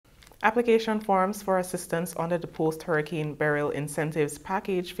Application forms for assistance under the Post-Hurricane Burial Incentives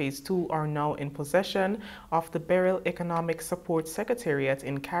Package Phase 2 are now in possession of the Burial Economic Support Secretariat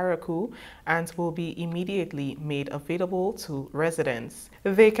in Carriacou and will be immediately made available to residents.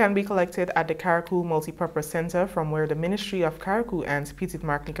 They can be collected at the Carriacou Multipurpose Center from where the Ministry of Carriacou and Petite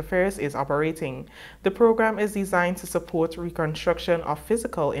Martinique Affairs is operating. The program is designed to support reconstruction of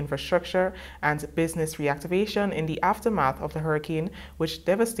physical infrastructure and business reactivation in the aftermath of the hurricane, which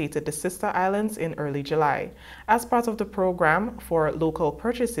devastated the sister islands in early July. As part of the program for local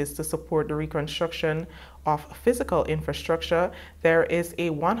purchases to support the reconstruction of physical infrastructure, there is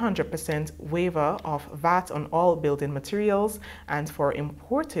a 100% waiver of VAT on all building materials, and for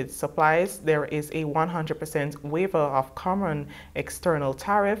imported supplies, there is a 100% waiver of Common External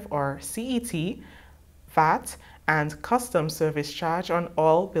Tariff or CET, VAT, and customs service charge on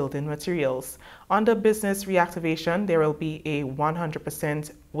all building materials. Under business reactivation, there will be a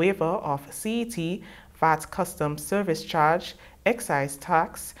 100% waiver of CET, VAT customs service charge, excise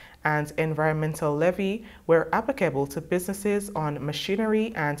tax, and environmental levy where applicable to businesses on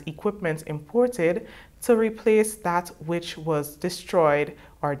machinery and equipment imported to replace that which was destroyed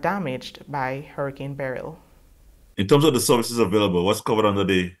or damaged by Hurricane Beryl. In terms of the services available, what's covered under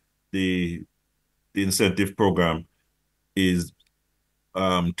the incentive program is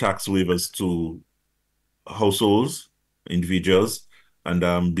tax waivers to households, individuals,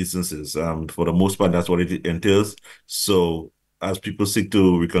 and businesses. For the most part, that's what it entails. So as people seek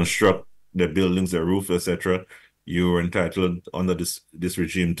to reconstruct their buildings, their roof, etc., you're entitled under this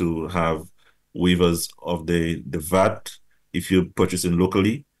regime to have waivers of the VAT if you're purchasing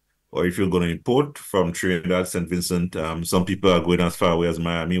locally, or if you're going to import from Trinidad, St. Vincent. Some people are going as far away as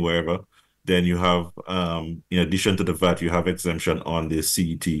Miami, wherever. Then you have, in addition to the VAT, you have exemption on the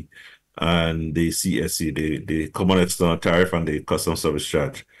CET and the CSC, the Common External Tariff and the Customs Service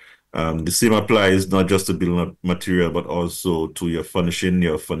Charge. The same applies not just to building material, but also to your furnishing,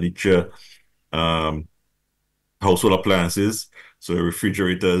 your furniture, household appliances, so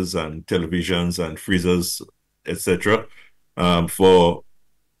refrigerators and televisions and freezers, etc. For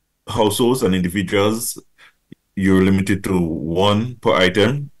households and individuals, you're limited to one per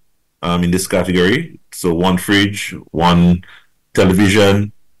item in this category. So one fridge, one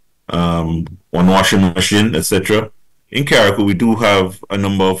television, one washing machine, etc. In Carriacou, we do have a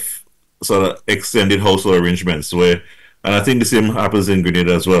number of sort of extended household arrangements where, and I think the same happens in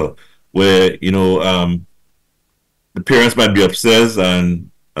Grenada as well, where, the parents might be upstairs and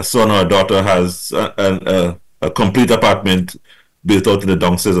a son or a daughter has a complete apartment built out in the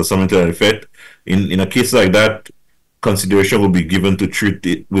downstairs or something to that effect. In a case like that, consideration will be given to treat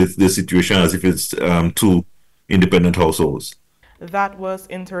it with the situation as if it's two independent households. That was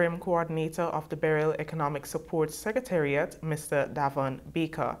Interim Coordinator of the Burial Economic Support Secretariat, Mr. Davon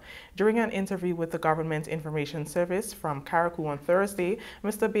Baker. During an interview with the Government Information Service from Carriacou on Thursday,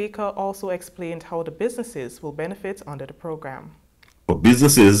 Mr. Baker also explained how the businesses will benefit under the program. For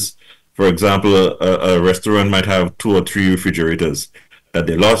businesses, for example, a restaurant might have 2 or 3 refrigerators that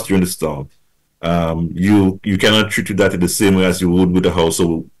they lost during the storm. You cannot treat that in the same way as you would with a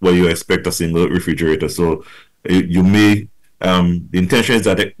household where you expect a single refrigerator. So you may the intention is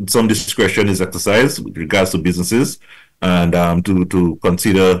that some discretion is exercised with regards to businesses and to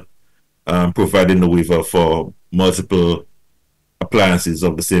consider providing the waiver for multiple appliances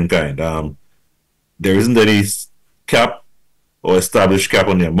of the same kind. There isn't any cap or established cap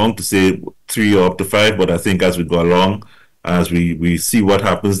on the amount to say 3 or up to 5, but I think as we go along, as we see what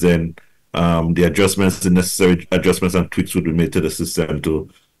happens, then the necessary adjustments and tweaks will be made to the system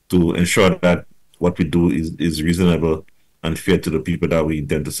to ensure that what we do is reasonable and fair to the people that we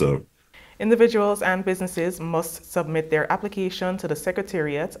intend to serve. Individuals and businesses must submit their application to the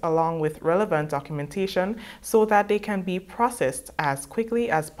Secretariat along with relevant documentation so that they can be processed as quickly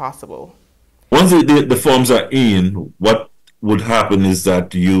as possible. Once the forms are in, what would happen is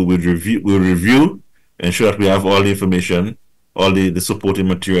that you will review, ensure that we have all the information, all the supporting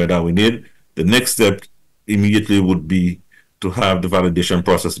material that we need. The next step immediately would be to have the validation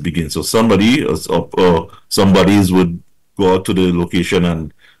process begin. So somebody or somebodies would go out to the location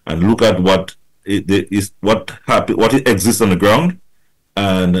and look at what exists on the ground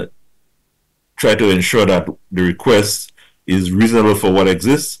and try to ensure that the request is reasonable for what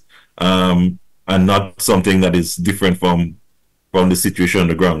exists and not something that is different from the situation on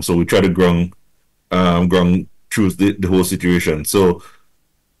the ground. So we try to ground truth the whole situation. So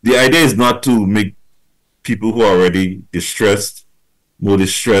the idea is not to make people who are already distressed more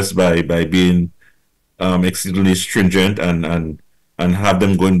distressed by being exceedingly stringent and have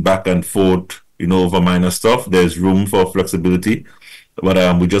them going back and forth, over minor stuff. There's room for flexibility.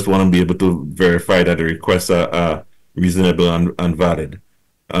 But we just want to be able to verify that the requests are reasonable and valid.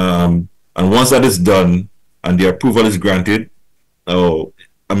 And once that is done and the approval is granted, oh,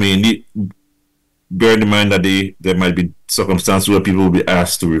 I mean, bear in mind that there might be circumstances where people will be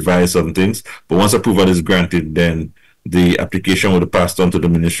asked to revise some things, but once approval is granted, then the application will be passed on to the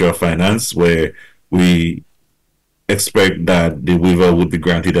Ministry of Finance, where we expect that the waiver would be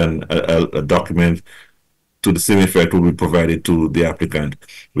granted and a document to the same effect will be provided to the applicant.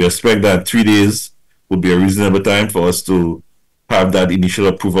 We expect that 3 days would be a reasonable time for us to have that initial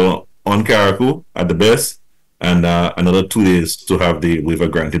approval on Caraco at the best, and another 2 days to have the waiver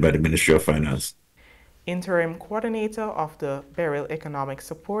granted by the Ministry of Finance. Interim Coordinator of the Burial Economic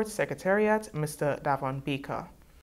Support Secretariat, Mr. Davon Baker.